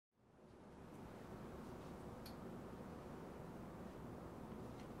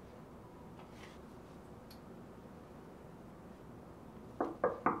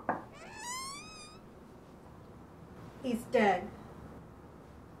He's dead.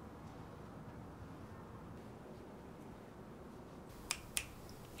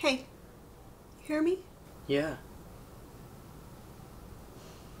 Hey, you hear me? Yeah.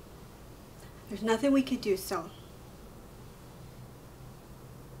 There's nothing we could do, so.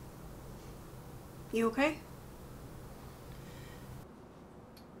 You okay?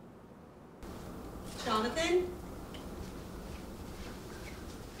 Jonathan?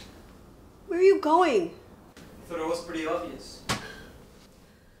 Where are you going? I thought it was pretty obvious.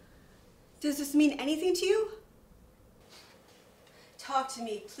 Does this mean anything to you? Talk to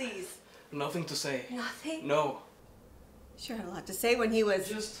me, please. Nothing to say. Nothing? No. Sure had a lot to say when he was...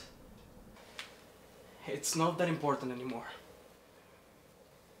 Just... It's not that important anymore.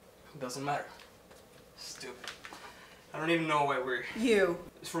 It doesn't matter. Stupid. I don't even know why we're... You.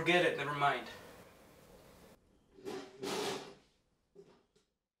 Just forget it, never mind.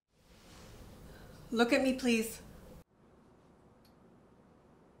 Look at me, please.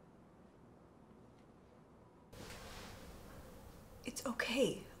 It's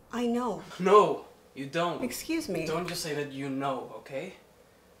okay. I know. No, you don't. Excuse me. Don't just say that you know, okay?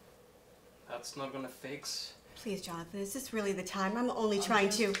 That's not gonna fix... Please, Jonathan, is this really the time? I'm only trying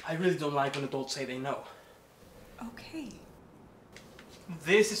to... I really don't like when adults say they know. Okay.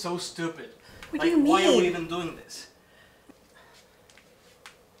 This is so stupid. What do you mean? Why are we even doing this?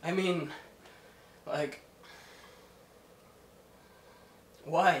 I mean, like...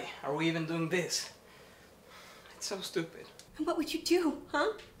 Why are we even doing this? It's so stupid. And what would you do,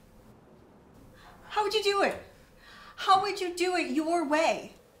 huh? How would you do it? How would you do it your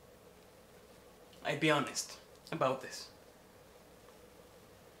way? I'd be honest about this.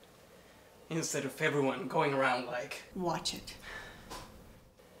 Instead of everyone going around like... Watch it.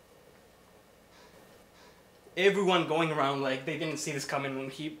 Everyone going around like they didn't see this coming when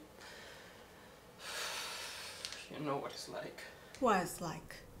he... You know what it's like. Was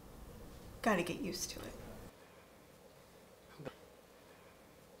like. Gotta get used to it.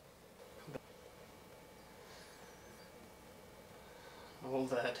 All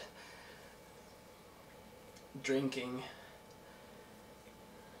that drinking,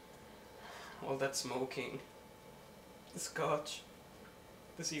 all that smoking, the scotch,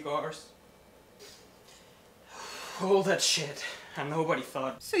 the cigars, all that shit, and nobody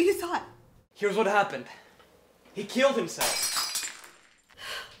thought. So you thought? Here's what happened. He killed himself.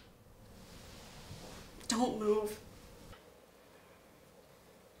 Don't move.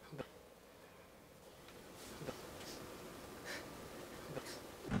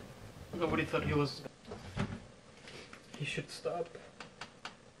 Nobody thought he was... He should stop.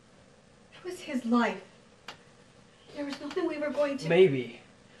 It was his life. There was nothing we were going to... Maybe.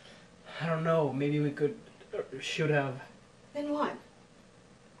 I don't know. Maybe we could... should have. Then what?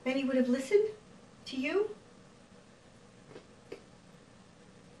 Then he would have listened? To you?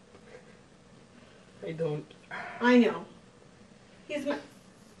 I don't... I know.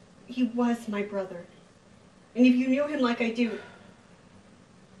 He was my brother. And if you knew him like I did.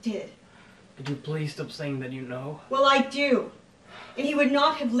 Could you please stop saying that you know? Well, I do. And he would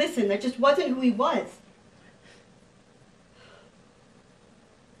not have listened. That just wasn't who he was.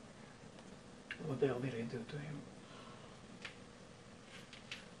 What the hell did I do to him?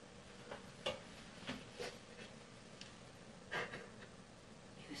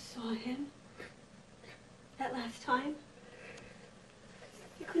 You saw him? That last time?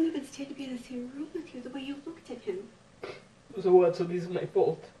 You couldn't even stand to be in the same room with you the way you looked at him. So what? So this is my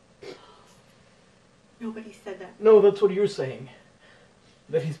fault? Nobody said that. No, that's what you're saying.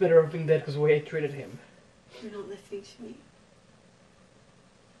 That he's better off being dead because of the way I treated him. You're not listening to me.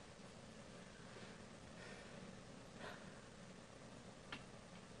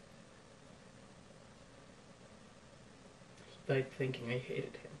 He died thinking I hated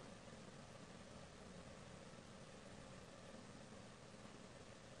him.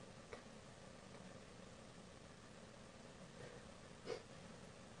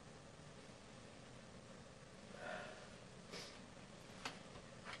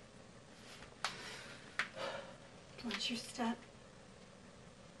 Watch your step.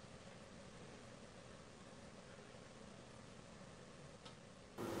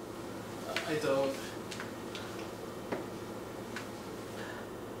 I don't.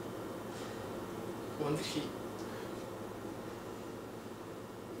 When did he...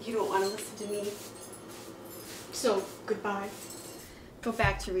 You don't want to listen to me. So, goodbye. Go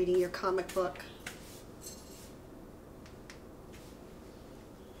back to reading your comic book.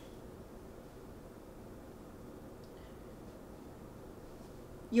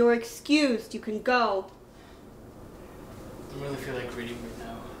 You're excused. You can go. I don't really feel like reading right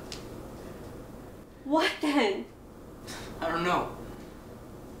now. What then? I don't know.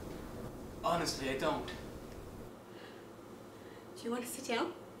 Honestly, I don't. Do you want to sit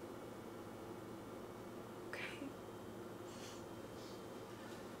down? Okay.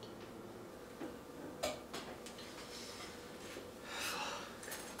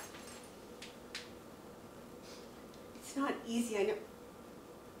 It's not easy, I know.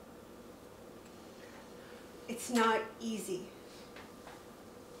 It's not easy.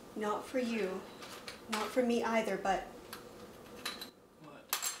 Not for you. Not for me either, but... What?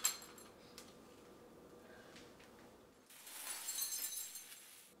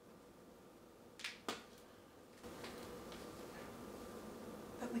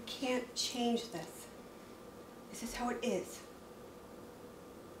 But we can't change this. This is how it is.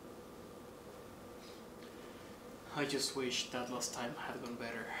 I just wish that last time had gone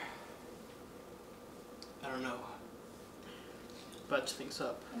better. I don't know. Patch things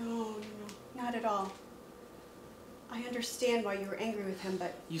up. No, not at all. I understand why you were angry with him,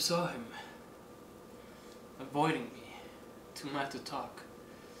 but... You saw him. Avoiding me. Too mad to talk.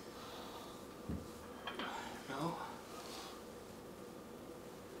 No?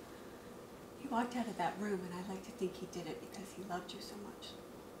 He walked out of that room, and I like to think he did it because he loved you so much.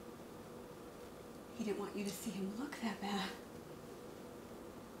 He didn't want you to see him look that bad.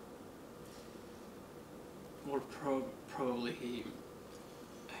 Or probably he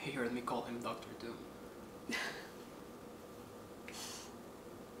heard me call him Dr. Doom.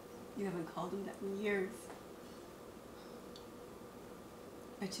 You haven't called him that in years.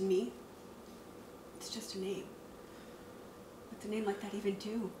 But to me, it's just a name. What's a name like that even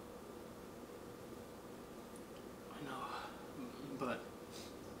do? I know, but...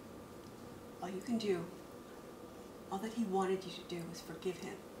 All you can do, all that he wanted you to do was forgive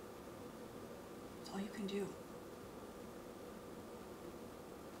him. That's all you can do.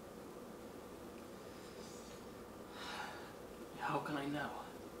 How can I now?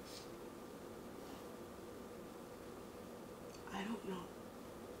 I don't know.